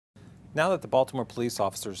Now that the Baltimore police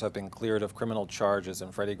officers have been cleared of criminal charges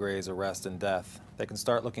in Freddie Gray's arrest and death, they can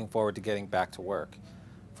start looking forward to getting back to work.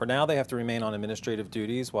 For now, they have to remain on administrative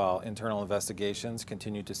duties while internal investigations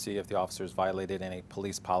continue to see if the officers violated any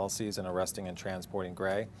police policies in arresting and transporting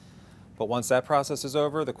Gray. But once that process is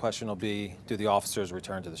over, the question will be, do the officers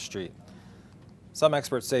return to the street? Some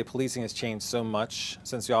experts say policing has changed so much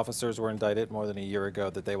since the officers were indicted more than a year ago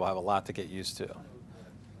that they will have a lot to get used to.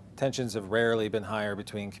 Tensions have rarely been higher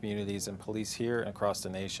between communities and police here and across the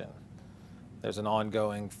nation. There's an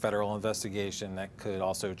ongoing federal investigation that could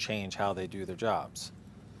also change how they do their jobs.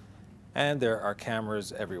 And there are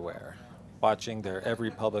cameras everywhere, watching their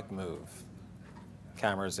every public move.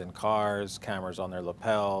 Cameras in cars, cameras on their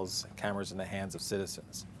lapels, cameras in the hands of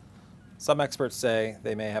citizens. Some experts say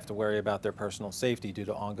they may have to worry about their personal safety due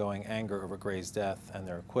to ongoing anger over Gray's death and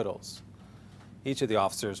their acquittals. Each of the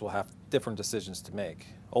officers will have different decisions to make.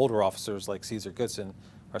 Older officers like Caesar Goodson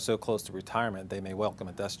are so close to retirement they may welcome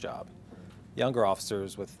a desk job. Younger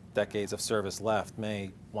officers with decades of service left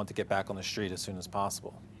may want to get back on the street as soon as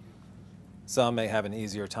possible. Some may have an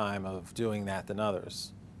easier time of doing that than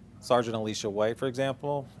others. Sergeant Alicia White, for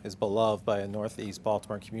example, is beloved by a Northeast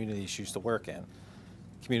Baltimore community she used to work in.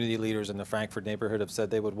 Community leaders in the Frankford neighborhood have said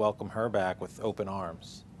they would welcome her back with open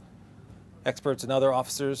arms. Experts and other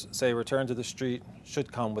officers say return to the street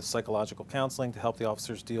should come with psychological counseling to help the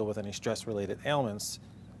officers deal with any stress-related ailments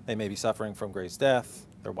they may be suffering from Gray's death,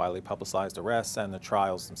 their widely publicized arrests, and the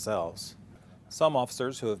trials themselves. Some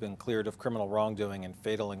officers who have been cleared of criminal wrongdoing and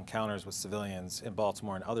fatal encounters with civilians in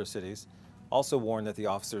Baltimore and other cities also warn that the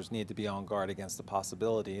officers need to be on guard against the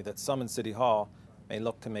possibility that some in City Hall may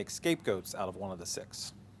look to make scapegoats out of one of the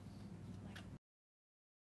six.